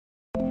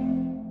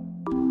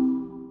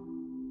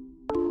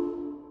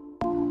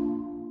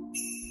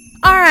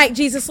right,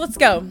 Jesus, let's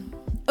go.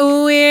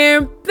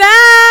 We're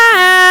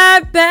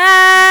back.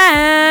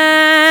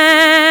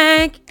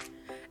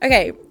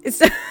 Okay,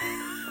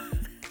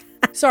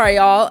 sorry,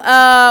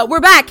 y'all. We're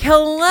back.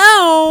 Hello.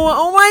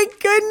 Oh my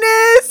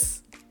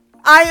goodness.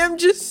 I am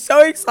just so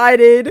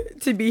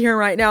excited to be here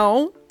right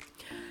now.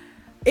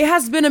 It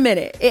has been a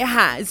minute. It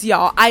has,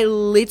 y'all. I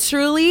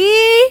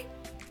literally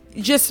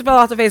just fell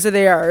off the face of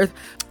the earth.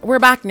 We're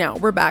back now.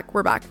 We're back.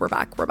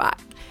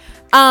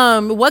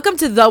 Welcome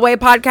to The Way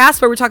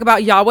Podcast, where we talk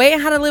about Yahweh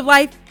and how to live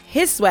life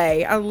His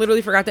way. I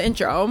literally forgot the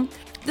intro.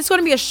 This is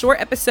going to be a short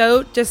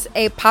episode, just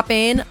a pop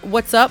in.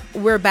 What's up?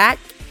 We're back.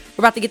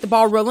 We're about to get the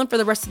ball rolling for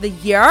the rest of the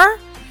year.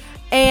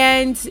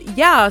 And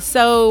yeah,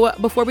 so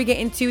before we get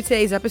into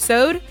today's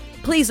episode,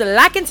 please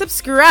like and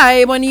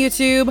subscribe on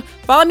YouTube.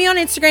 Follow me on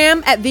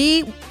Instagram at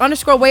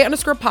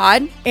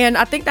the_way_pod. And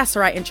I think that's the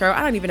right intro.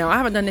 I don't even know. I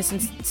haven't done this in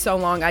so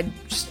long. I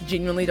just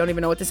genuinely don't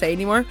even know what to say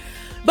anymore.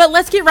 But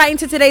let's get right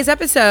into today's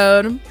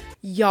episode.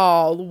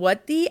 Y'all,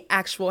 what the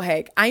actual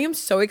heck? I am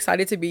so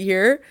excited to be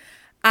here.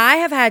 I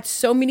have had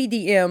so many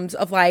DMs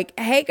of like,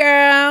 hey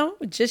girl,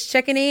 just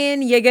checking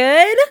in. You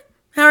good?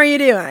 How are you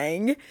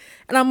doing?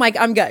 And I'm like,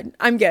 I'm good.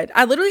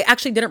 I literally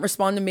actually didn't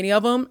respond to many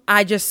of them.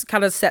 I just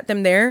kind of set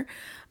them there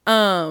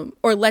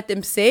or let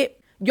them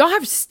sit. Y'all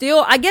have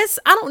still, I guess,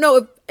 I don't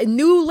know if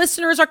new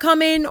listeners are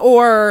coming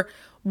or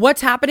what's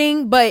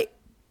happening, but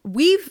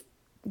we've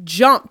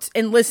jumped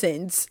in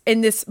listens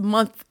in this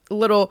month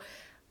little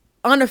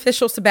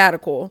unofficial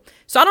sabbatical.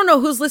 So I don't know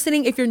who's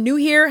listening. If you're new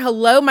here,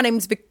 hello, my name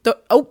is Victor.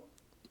 Oh,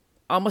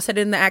 I almost said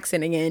it in the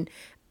accent again.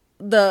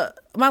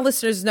 My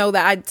listeners know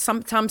that I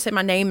sometimes say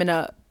my name in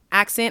a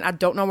accent. I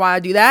don't know why I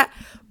do that,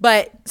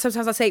 but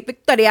sometimes I say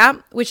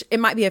Victoria, which it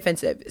might be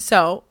offensive.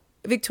 So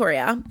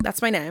Victoria,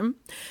 that's my name.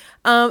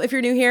 If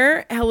you're new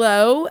here,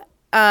 hello.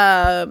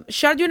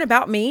 Should I do an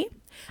about me?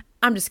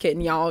 I'm just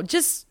kidding, y'all.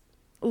 Just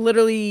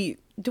literally,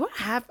 do I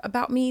have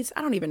about me's?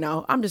 I don't even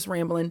know. I'm just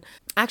rambling.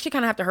 I actually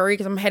kind of have to hurry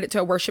because I'm headed to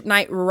a worship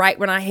night right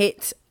when I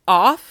hit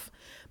off.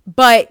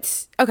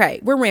 But okay,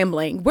 we're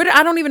rambling.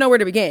 I don't even know where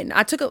to begin.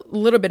 I took a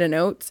little bit of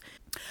notes.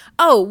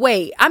 Oh,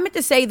 wait. I meant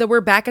to say that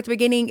we're back at the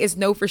beginning is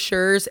Know For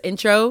Sure's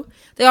intro.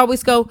 They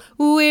always go,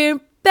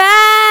 we're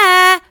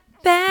back.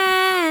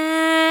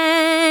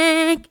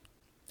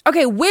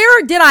 Okay,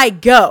 where did I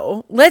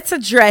go? Let's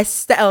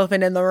address the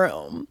elephant in the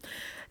room.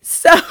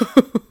 So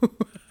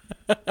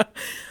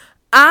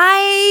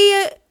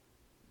I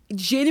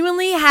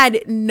genuinely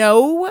had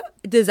no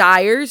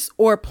desires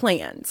or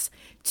plans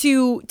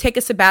to take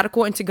a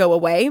sabbatical and to go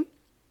away.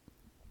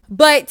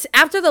 But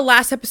after the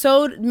last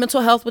episode, Mental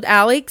Health with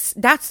Alex,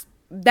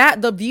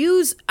 the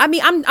views, I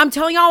mean, I'm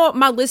telling y'all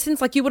my listens,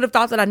 like you would have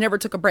thought that I never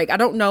took a break. I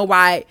don't know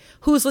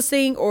who's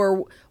listening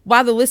or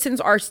why the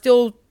listens are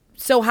still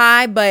so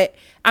high, but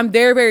I'm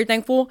very, very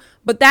thankful.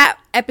 But that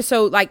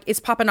episode, like, is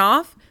popping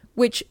off,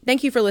 which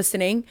thank you for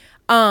listening.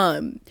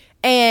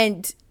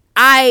 And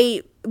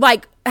I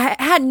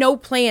had no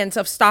plans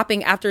of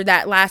stopping after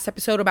that last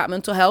episode about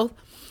mental health.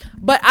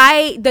 But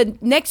the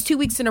next 2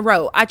 weeks in a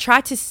row, I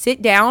tried to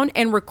sit down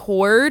and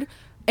record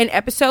an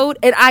episode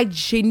and I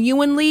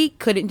genuinely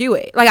couldn't do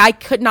it. Like, I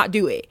could not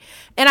do it.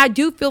 And I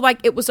do feel like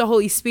it was the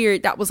Holy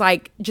Spirit that was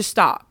like, just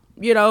stop,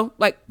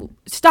 like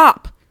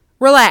stop,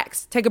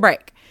 relax, take a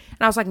break.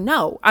 And I was like,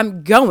 no,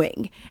 I'm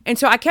going. And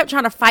so I kept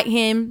trying to fight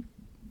him.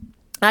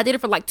 I did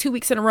it for like 2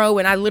 weeks in a row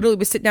and I literally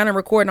would sit down and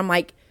record and I'm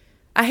like,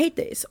 I hate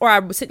this. Or I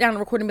would sit down and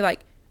record and be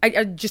like,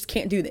 I just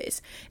can't do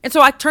this. And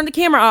so I turned the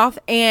camera off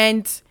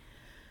and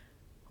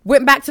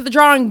went back to the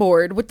drawing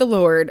board with the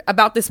Lord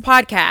about this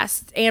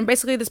podcast. And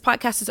basically this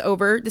podcast is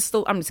over.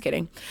 I'm just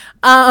kidding.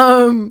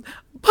 But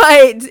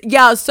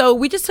yeah, so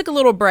we just took a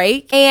little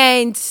break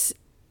and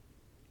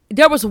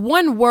there was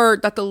one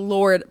word that the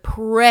Lord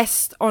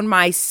pressed on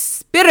my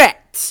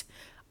spirit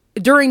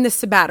during this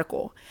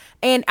sabbatical.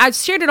 And I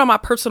shared it on my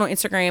personal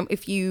Instagram.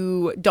 If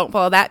you don't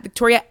follow that,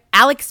 Victoria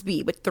Alex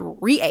B with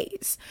 3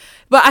 A's.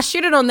 But I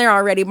shared it on there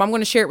already, but I'm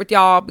going to share it with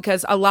y'all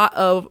because a lot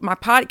of my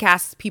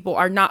podcast people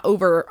are not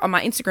over on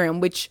my Instagram,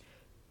 which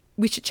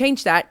we should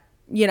change that,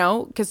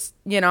 because,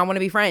 I want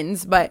to be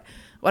friends, but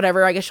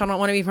whatever. I guess y'all don't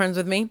want to be friends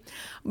with me.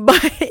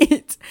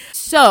 But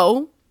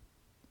so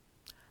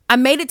I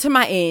made it to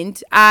my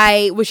end.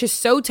 I was just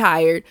so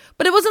tired,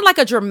 but it wasn't like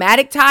a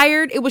dramatic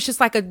tired. It was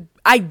just like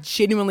I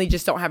genuinely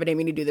just don't have it in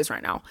me to do this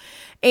right now.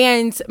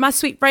 And my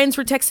sweet friends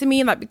were texting me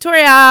and like,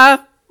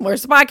 Victoria,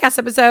 where's the podcast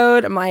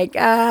episode? I'm like,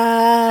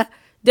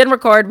 didn't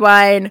record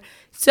one.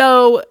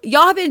 So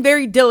y'all have been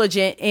very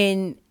diligent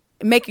in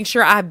making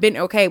sure I've been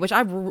okay, which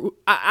I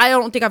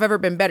don't think I've ever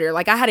been better.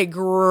 Like I had a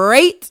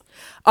great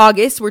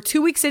August. We're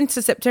 2 weeks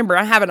into September.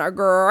 I'm having a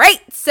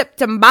great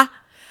September.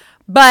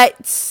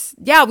 But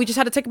yeah, we just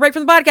had to take a break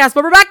from the podcast,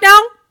 but we're back now.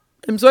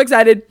 I'm so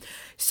excited.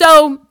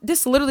 So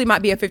this literally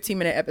might be a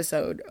 15-minute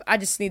episode. I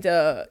just need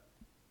to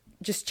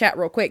just chat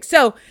real quick.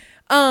 So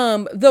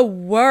the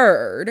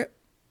word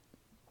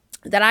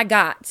that I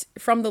got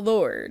from the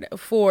Lord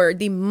for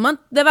the month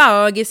of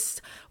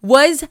August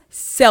was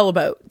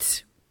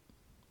sailboat.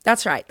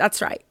 That's right.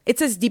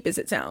 It's as deep as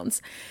it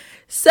sounds.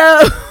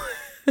 So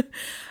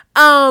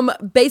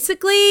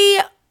Basically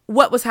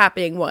what was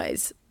happening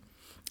was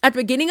at the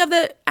beginning of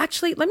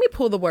actually, let me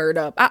pull the word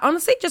up. I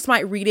honestly just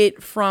might read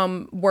it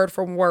from word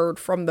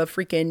from the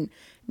freaking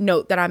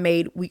note that I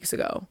made weeks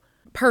ago.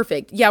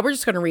 Perfect. Yeah, we're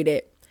just going to read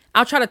it.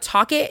 I'll try to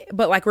talk it,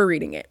 but like we're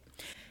reading it.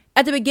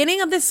 At the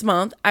beginning of this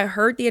month, I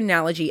heard the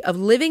analogy of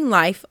living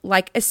life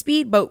like a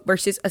speedboat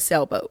versus a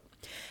sailboat.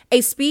 A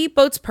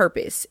speedboat's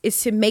purpose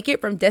is to make it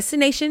from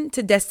destination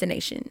to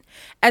destination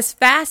as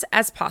fast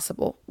as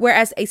possible,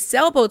 whereas a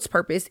sailboat's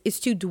purpose is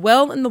to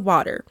dwell in the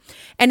water.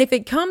 And if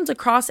it comes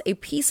across a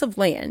piece of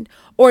land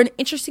or an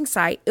interesting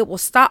sight, it will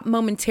stop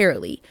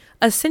momentarily,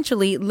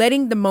 essentially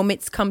letting the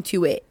moments come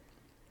to it.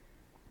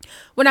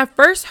 When I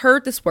first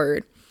heard this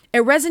word,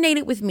 it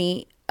resonated with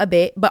me a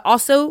bit, but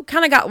also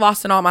kind of got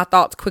lost in all my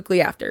thoughts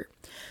quickly after.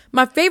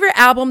 My favorite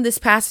album this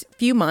past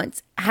few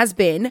months has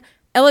been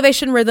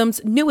Elevation Rhythm's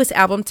newest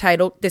album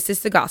titled This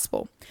Is the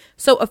Gospel.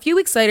 So a few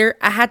weeks later,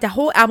 I had the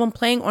whole album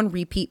playing on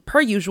repeat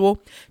per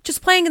usual,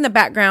 just playing in the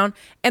background,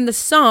 and the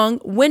song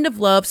Wind of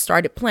Love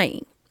started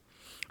playing.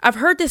 I've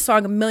heard this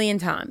song a million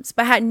times,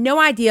 but had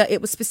no idea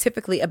it was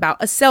specifically about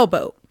a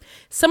sailboat.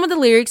 Some of the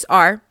lyrics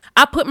are,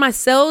 I put my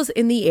sails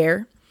in the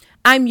air.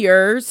 I'm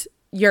yours.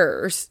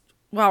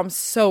 Wow, I'm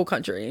so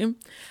country.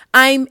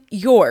 I'm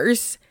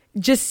yours.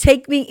 Just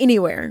take me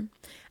anywhere.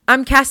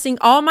 I'm casting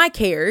all my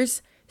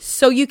cares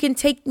so you can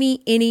take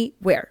me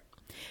anywhere.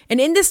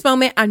 And in this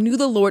moment, I knew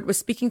the Lord was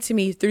speaking to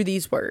me through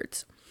these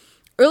words.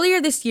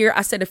 Earlier this year,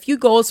 I set a few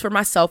goals for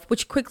myself,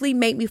 which quickly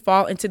made me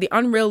fall into the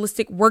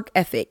unrealistic work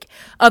ethic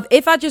of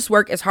if I just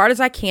work as hard as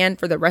I can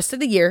for the rest of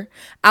the year,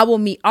 I will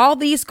meet all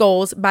these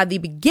goals by the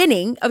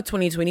beginning of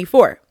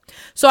 2024.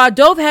 So I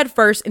dove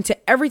headfirst into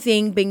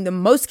everything, being the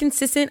most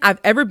consistent I've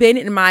ever been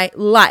in my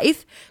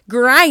life,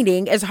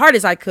 grinding as hard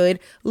as I could,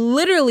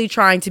 literally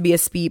trying to be a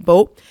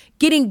speedboat,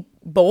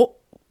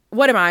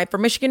 what am I,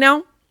 from Michigan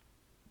now?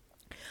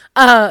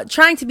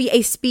 Trying to be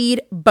a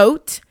speed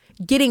boat,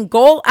 getting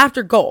goal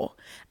after goal.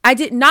 I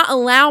did not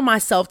allow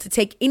myself to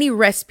take any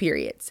rest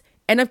periods.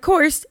 And of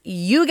course,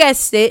 you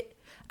guessed it,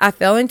 I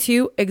fell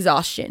into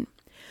exhaustion.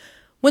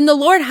 When the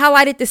Lord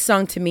highlighted this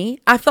song to me,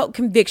 I felt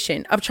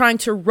conviction of trying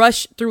to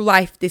rush through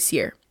life this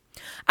year.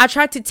 I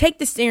tried to take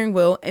the steering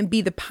wheel and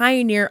be the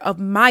pioneer of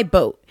my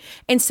boat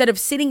instead of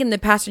sitting in the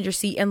passenger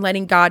seat and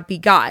letting God be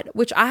God,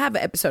 which I have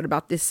an episode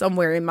about this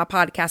somewhere in my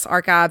podcast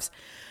archives.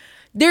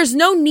 There's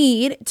no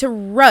need to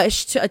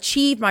rush to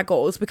achieve my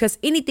goals because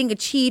anything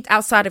achieved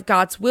outside of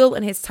God's will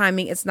and his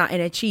timing is not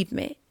an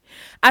achievement.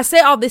 I say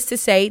all this to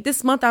say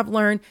this month I've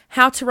learned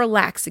how to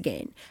relax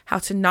again, how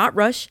to not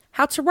rush,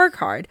 how to work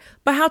hard,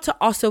 but how to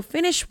also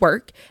finish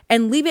work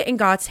and leave it in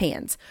God's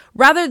hands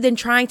rather than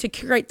trying to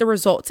curate the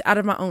results out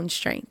of my own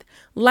strength.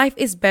 Life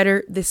is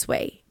better this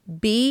way.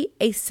 Be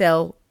a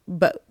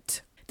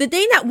sailboat.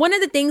 One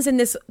of the things in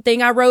this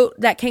thing I wrote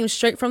that came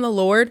straight from the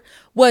Lord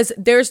was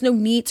there's no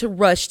need to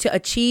rush to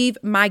achieve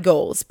my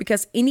goals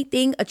because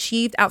anything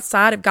achieved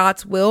outside of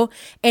God's will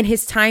and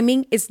his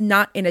timing is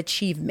not an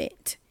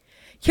achievement.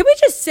 Can we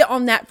just sit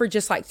on that for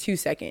just like 2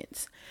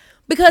 seconds?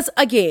 Because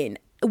again,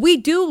 we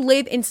do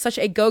live in such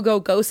a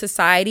go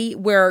society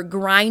where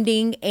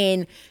grinding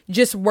and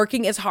just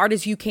working as hard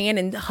as you can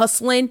and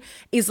hustling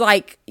is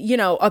like,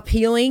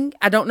 appealing.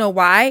 I don't know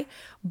why,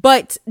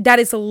 but that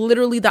is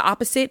literally the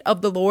opposite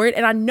of the Lord.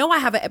 And I know I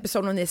have an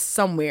episode on this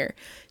somewhere.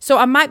 So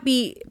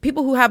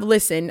people who have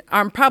listened,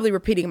 I'm probably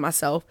repeating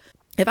myself.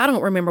 If I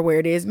don't remember where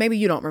it is, maybe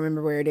you don't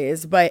remember where it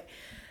is, but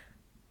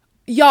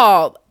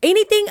y'all,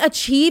 anything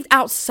achieved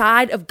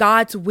outside of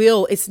God's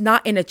will is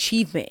not an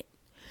achievement.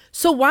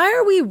 So why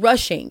are we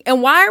rushing?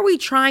 And why are we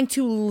trying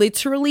to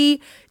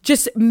literally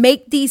just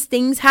make these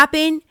things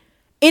happen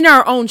in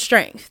our own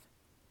strength?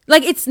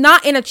 Like, it's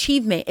not an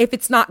achievement if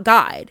it's not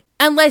God.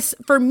 Unless,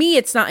 for me,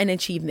 it's not an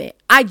achievement.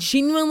 I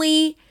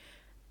genuinely,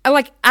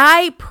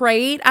 I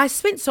prayed. I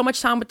spent so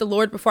much time with the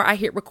Lord before I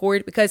hit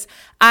record because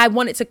I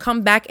wanted to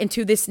come back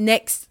into this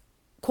next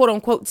quote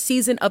unquote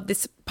season of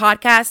this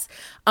podcast,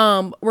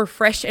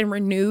 refreshed and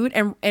renewed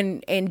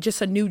and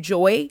just a new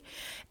joy.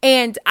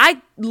 And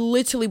I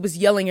literally was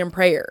yelling in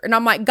prayer and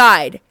I'm like,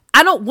 God,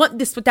 I don't want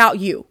this without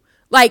you.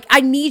 Like,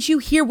 I need you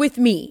here with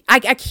me.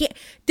 I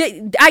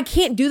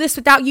can't do this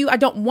without you. I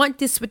don't want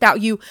this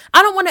without you.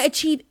 I don't want to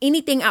achieve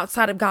anything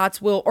outside of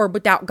God's will or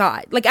without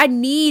God. Like, I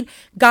need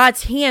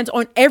God's hands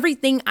on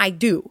everything I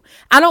do.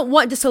 I don't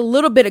want just a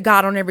little bit of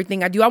God on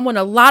everything I do. I want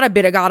a lot of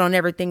bit of God on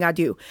everything I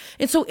do.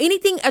 And so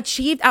anything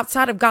achieved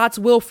outside of God's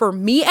will, for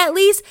me at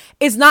least,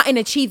 is not an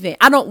achievement.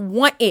 I don't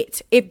want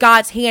it if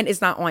God's hand is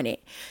not on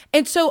it.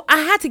 And so I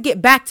had to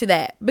get back to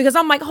that because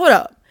I'm like, hold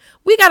up.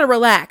 We got to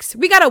relax.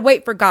 We got to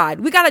wait for God.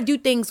 We got to do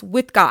things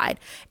with God.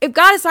 If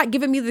God is not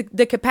giving me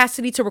the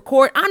capacity to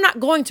record, I'm not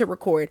going to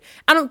record.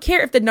 I don't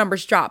care if the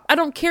numbers drop. I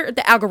don't care if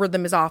the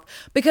algorithm is off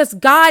because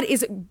God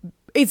is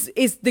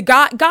the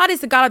God. God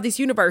is the God of this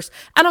universe.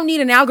 I don't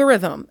need an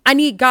algorithm. I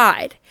need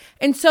God.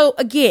 And so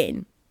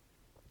again,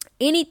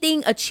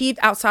 anything achieved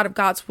outside of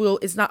God's will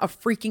is not a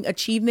freaking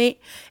achievement.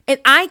 And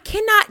I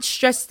cannot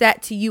stress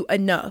that to you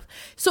enough.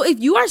 So if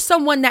you are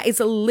someone that is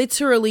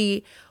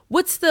literally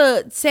what's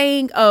the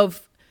saying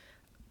of,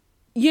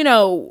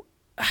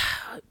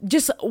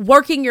 just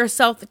working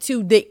yourself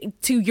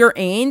to your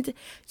end?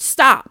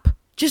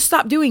 Just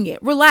stop doing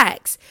it.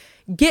 Relax.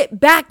 Get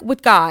back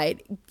with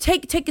God.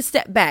 Take a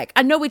step back.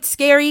 I know it's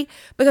scary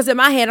because in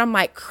my head, I'm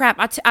like, crap,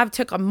 I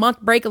took a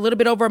month break, a little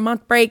bit over a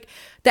month break.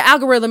 The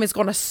algorithm is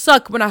going to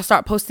suck when I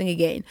start posting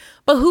again.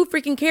 But who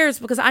freaking cares?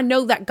 Because I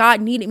know that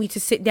God needed me to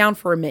sit down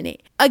for a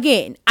minute.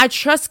 Again, I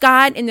trust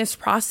God in this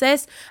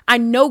process. I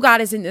know God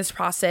is in this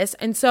process.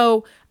 And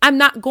so I'm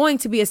not going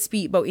to be a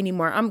speedboat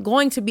anymore. I'm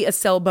going to be a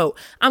sailboat.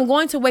 I'm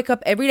going to wake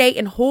up every day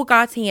and hold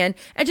God's hand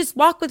and just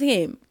walk with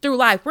him through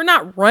life. We're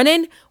not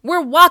running.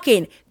 We're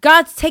walking.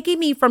 God's taking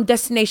me from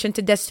destination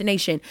to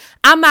destination.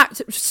 I'm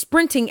not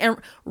sprinting and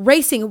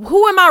racing.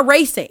 Who am I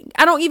racing?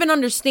 I don't even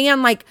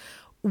understand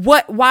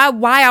why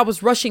I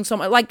was rushing so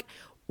much. Like,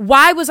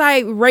 why was I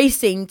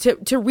racing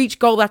to reach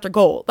goal after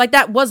goal? Like,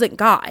 that wasn't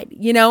God,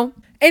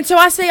 And so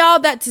I say all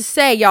that to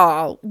say,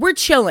 y'all, we're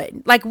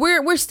chilling. Like,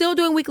 we're still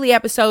doing weekly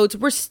episodes.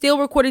 We're still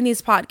recording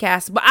these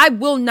podcasts, but I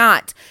will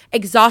not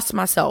exhaust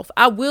myself.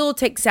 I will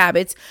take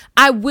Sabbaths.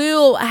 I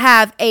will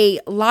have a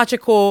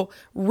logical,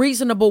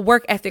 reasonable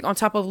work ethic on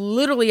top of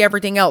literally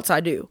everything else I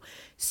do.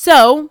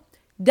 So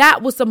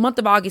that was the month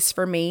of August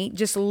for me,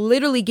 just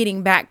literally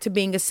getting back to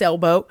being a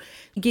sailboat,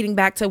 getting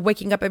back to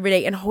waking up every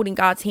day and holding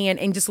God's hand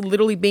and just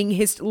literally being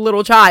his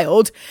little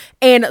child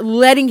and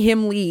letting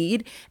him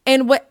lead.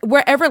 And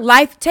wherever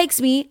life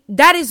takes me,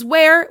 that is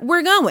where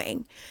we're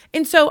going.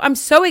 And so I'm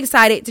so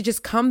excited to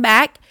just come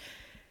back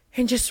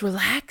and just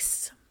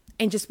relax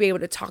and just be able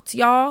to talk to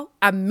y'all.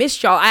 I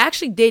missed y'all. I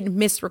actually did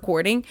miss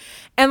recording.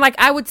 And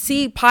I would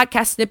see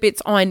podcast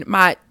snippets on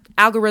my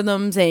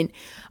algorithms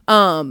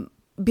and,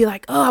 be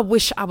like, oh, I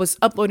wish I was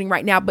uploading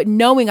right now, but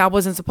knowing I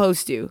wasn't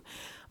supposed to.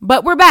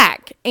 But we're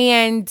back.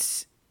 And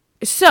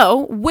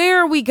so where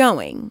are we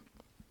going?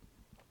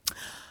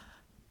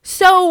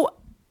 So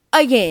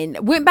again,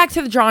 went back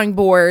to the drawing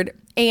board,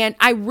 and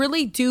I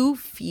really do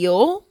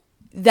feel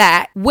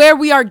that where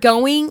we are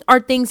going are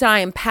things that I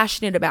am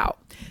passionate about.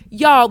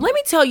 Y'all, let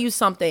me tell you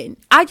something.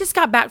 I just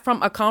got back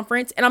from a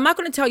conference, and I'm not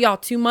going to tell y'all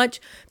too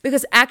much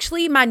because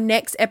actually my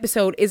next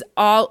episode is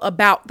all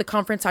about the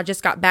conference I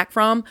just got back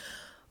from.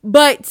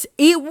 But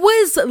it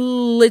was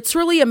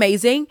literally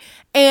amazing.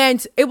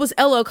 And it was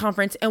LO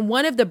conference. And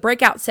one of the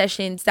breakout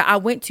sessions that I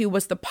went to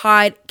was the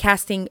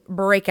podcasting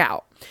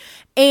breakout.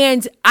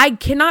 And I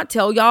cannot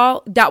tell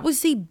y'all, that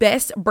was the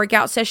best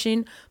breakout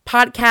session,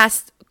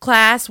 podcast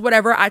class,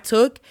 whatever I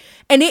took.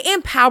 And it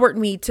empowered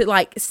me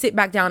to sit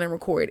back down and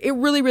record. It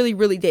really, really,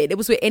 really did. It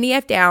was with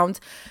NEF Downs,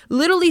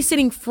 literally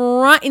sitting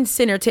front and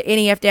center to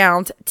NEF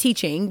Downs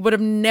teaching. Would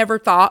have never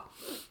thought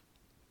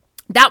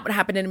that would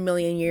happen in a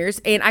million years.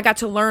 And I got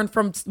to learn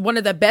from one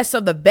of the best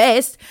in the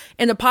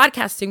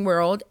podcasting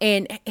world.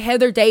 And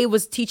Heather Day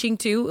was teaching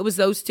too. It was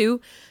those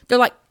two. They're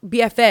like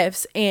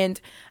BFFs.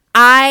 And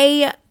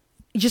I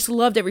just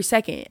loved every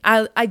second.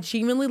 I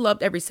genuinely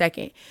loved every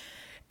second.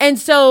 And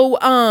so,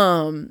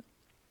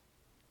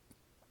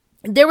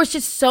 there was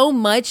just so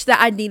much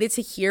that I needed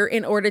to hear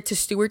in order to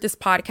steward this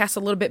podcast a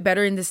little bit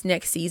better in this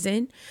next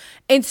season.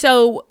 And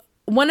so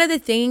one of the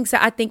things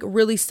that I think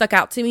really stuck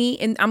out to me,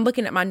 and I'm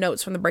looking at my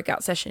notes from the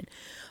breakout session,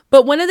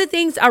 but one of the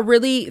things I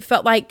really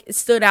felt like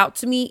stood out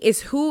to me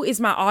is who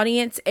is my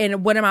audience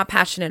and what am I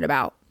passionate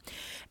about?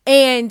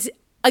 And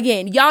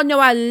again, y'all know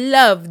I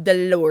love the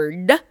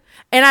Lord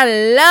and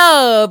I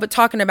love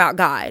talking about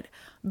God.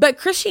 But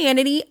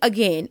Christianity,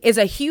 again, is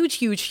a huge,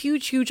 huge,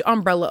 huge, huge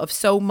umbrella of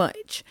so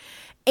much.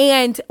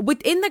 And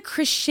within the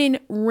Christian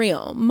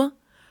realm,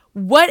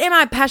 what am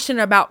I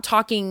passionate about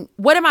talking?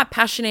 What am I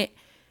passionate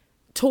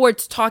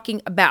towards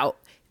talking about?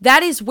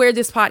 That is where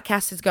this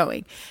podcast is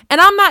going.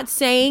 And I'm not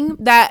saying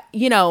that,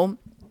 in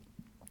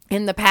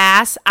the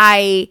past,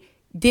 I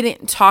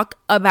didn't talk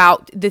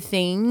about the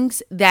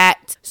things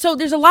that, so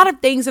there's a lot of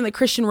things in the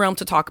Christian realm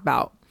to talk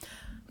about,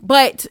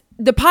 but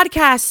the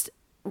podcast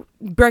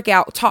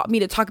breakout taught me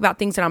to talk about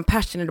things that I'm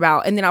passionate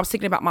about. And then I was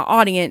thinking about my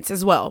audience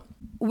as well.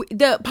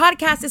 The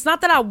podcast, it's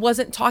not that I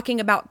wasn't talking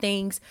about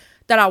things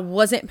that I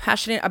wasn't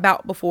passionate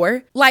about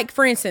before. Like,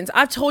 for instance,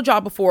 I've told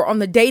y'all before on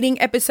the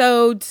dating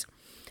episodes,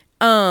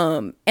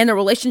 and the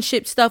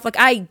relationship stuff,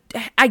 I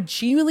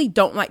genuinely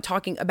don't like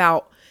talking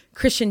about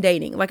Christian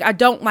dating. I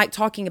don't like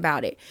talking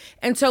about it.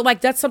 And so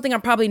that's something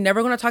I'm probably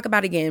never going to talk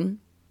about again,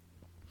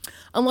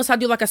 unless I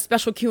do a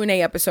special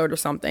Q&A episode or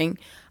something.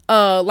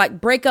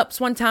 Breakups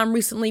one time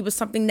recently was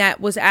something that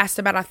was asked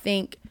about, I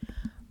think,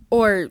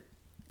 or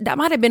that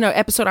might have been an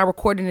episode I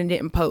recorded and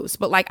didn't post,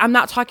 but I'm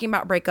not talking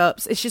about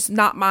breakups. It's just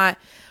not my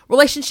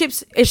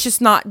relationships. It's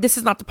just not, this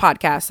is not the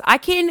podcast. I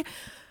can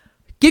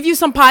give you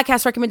some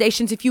podcast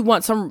recommendations if you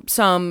want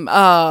some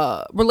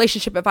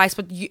relationship advice,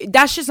 but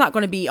that's just not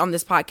going to be on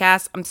this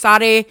podcast. I'm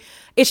sorry.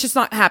 It's just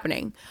not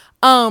happening.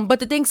 But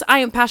the things I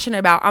am passionate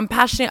about, I'm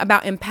passionate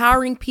about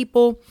empowering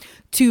people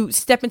to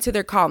step into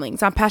their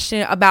callings. I'm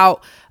passionate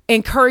about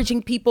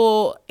encouraging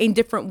people in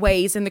different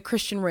ways in the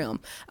Christian realm.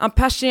 I'm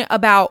passionate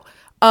about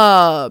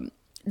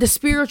the the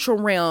spiritual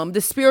realm,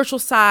 the spiritual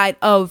side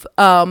of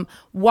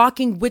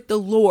walking with the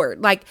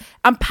Lord. Like,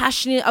 I'm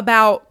passionate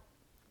about,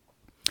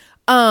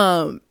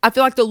 I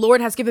feel like the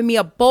Lord has given me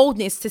a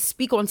boldness to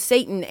speak on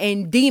Satan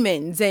and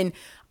demons and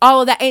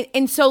all of that.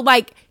 And so,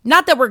 like,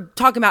 not that we're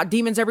talking about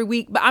demons every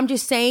week, but I'm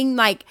just saying,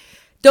 like,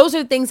 those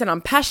are the things that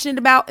I'm passionate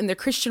about in the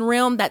Christian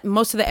realm that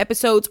most of the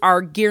episodes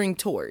are gearing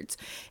towards.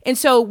 And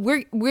so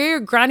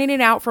we're grinding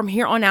it out from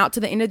here on out to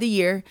the end of the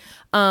year.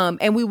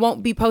 And we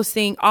won't be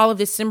posting all of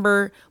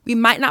December. We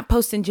might not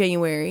post in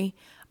January.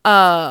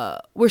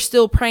 We're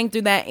still praying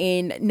through that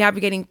and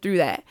navigating through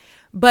that.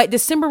 But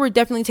December, we're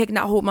definitely taking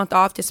that whole month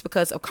off just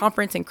because of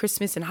conference and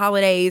Christmas and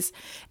holidays.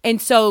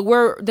 And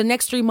so the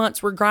next 3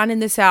 months, we're grinding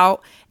this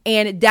out.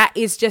 And that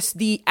is just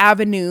the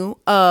avenue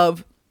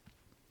of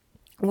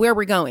where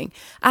we're going.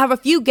 I have a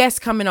few guests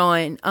coming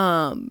on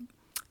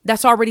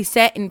that's already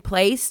set in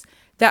place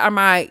that are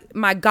my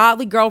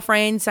godly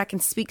girlfriends that can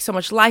speak so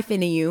much life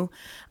into you.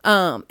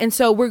 And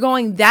so we're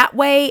going that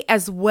way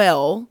as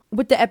well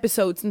with the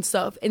episodes and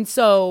stuff. And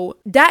so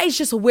that is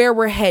just where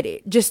we're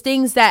headed. Just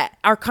things that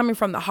are coming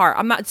from the heart.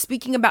 I'm not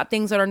speaking about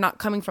things that are not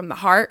coming from the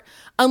heart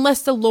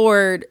unless the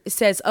Lord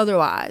says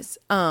otherwise.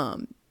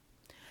 And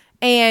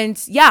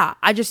yeah,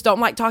 I just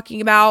don't like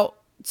talking about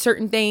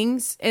certain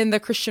things in the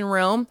Christian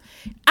realm.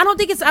 I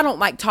don't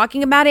like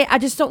talking about it. I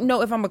just don't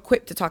know if I'm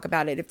equipped to talk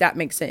about it, if that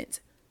makes sense.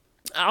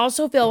 I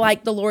also feel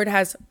like the Lord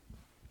has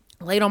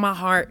laid on my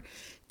heart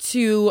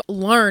to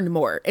learn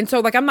more. And so,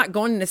 like, I'm not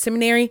going into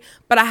seminary,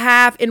 but I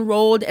have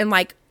enrolled in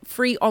like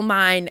free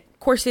online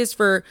courses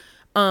for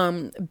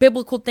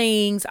biblical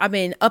things. I've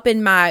been up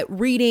in my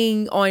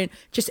reading on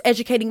just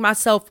educating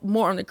myself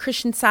more on the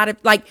Christian side of,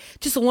 like,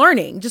 just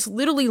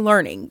literally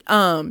learning.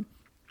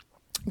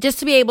 Just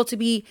to be able to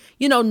be,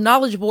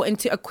 knowledgeable and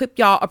to equip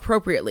y'all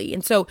appropriately.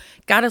 And so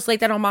God has laid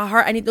that on my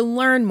heart. I need to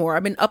learn more.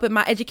 I've been up in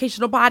my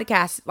educational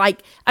podcast.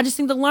 Like, I just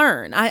need to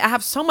learn. I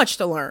have so much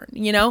to learn,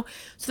 So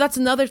that's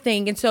another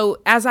thing. And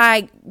so as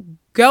I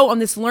go on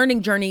this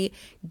learning journey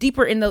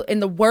deeper in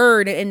the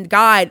word and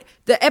God,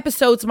 the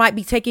episodes might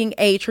be taking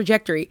a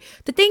trajectory.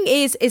 The thing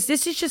is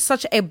this is just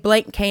such a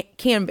blank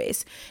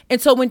canvas. And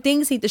so when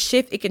things need to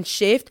shift, it can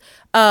shift.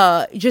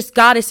 Just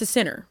God is the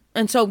center.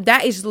 And so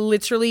that is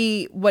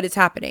literally what is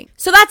happening.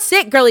 So that's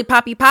it, girly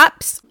poppy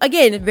pops.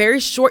 Again, a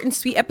very short and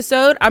sweet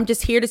episode. I'm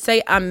just here to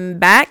say I'm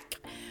back.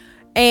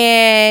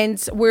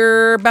 And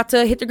we're about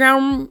to hit the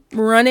ground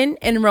running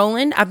and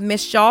rolling. I've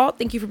missed y'all.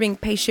 Thank you for being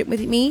patient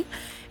with me.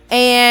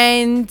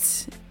 And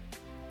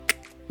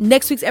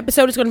next week's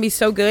episode is going to be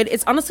so good.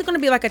 It's honestly going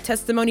to be like a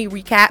testimony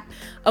recap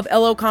of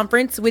LO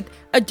Conference with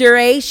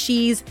Adure.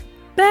 She's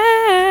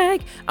back.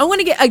 I want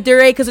to get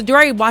Adure because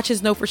Adure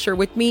watches Know For Sure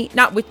with me.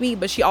 Not with me,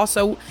 but she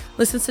also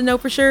listens to Know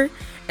For Sure.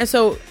 And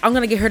so I'm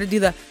going to get her to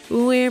do the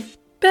 "We're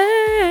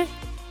back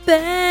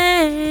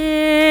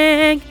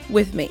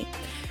with me."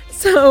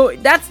 So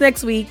that's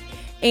next week.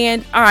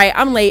 And all right,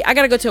 I'm late. I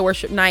got to go to a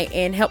worship night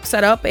and help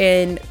set up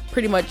and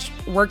pretty much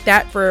work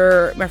that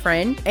for my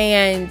friend.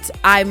 And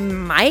I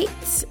might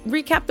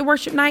recap the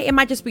worship night. It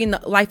might just be in the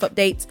life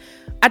updates.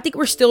 I think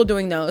we're still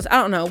doing those.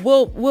 I don't know.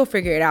 We'll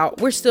figure it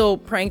out. We're still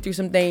praying through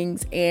some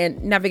things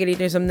and navigating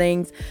through some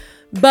things.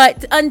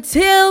 But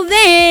until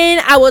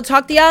then, I will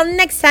talk to y'all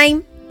next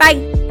time.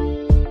 Bye.